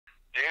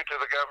Due to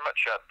the government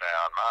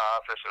shutdown, my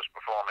office is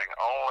performing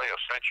only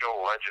essential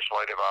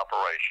legislative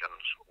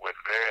operations with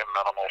very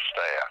minimal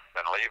staff,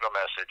 and leave a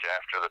message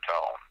after the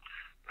tone.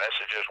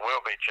 Messages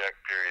will be checked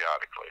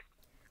periodically.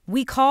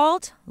 We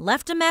called,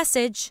 left a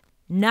message,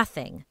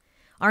 nothing.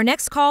 Our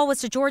next call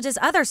was to Georgia's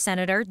other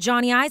senator,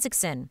 Johnny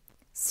Isakson.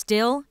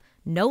 Still,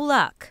 no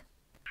luck.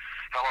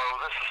 Hello,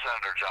 this is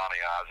Senator Johnny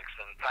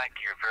Isakson. Thank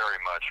you very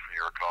much for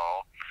your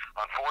call.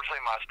 Unfortunately,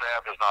 my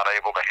staff is not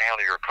able to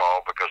handle your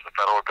call because the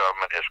federal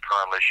government is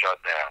currently shut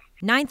down.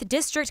 9th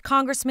District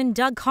Congressman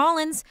Doug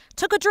Collins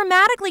took a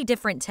dramatically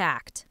different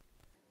tact.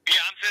 Yeah,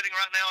 I'm sitting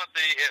right now at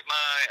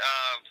my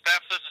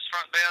staff assistant's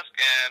front desk,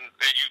 and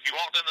you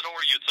walked in the door,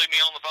 you'd see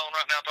me on the phone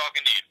right now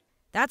talking to you.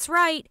 That's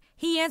right.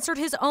 He answered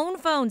his own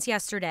phones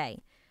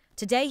yesterday.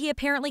 Today he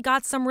apparently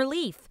got some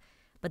relief,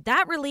 but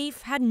that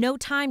relief had no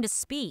time to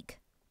speak.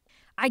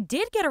 I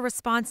did get a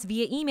response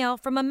via email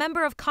from a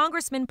member of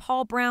Congressman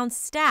Paul Brown's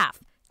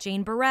staff,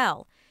 Jane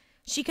Burrell.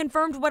 She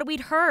confirmed what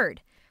we'd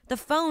heard. The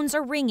phones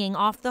are ringing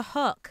off the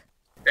hook.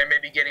 They may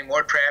be getting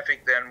more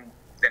traffic than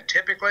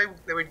typically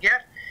they would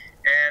get,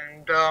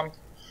 and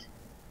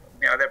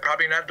they're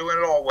probably not doing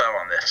it all well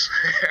on this.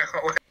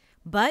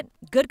 But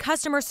good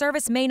customer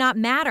service may not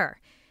matter.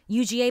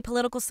 UGA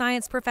political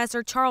science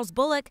professor Charles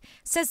Bullock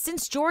says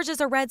since Georgia's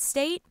a red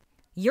state,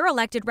 your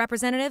elected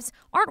representatives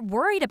aren't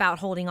worried about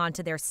holding on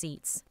to their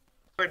seats.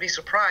 I would be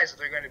surprised if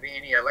there are going to be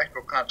any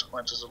electoral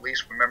consequences, at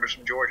least for members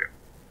from Georgia.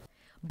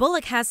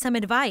 Bullock has some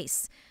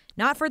advice,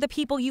 not for the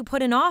people you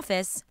put in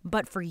office,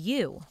 but for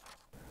you.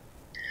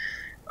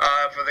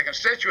 For the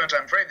constituents,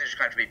 I'm afraid they're just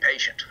going to be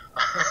patient.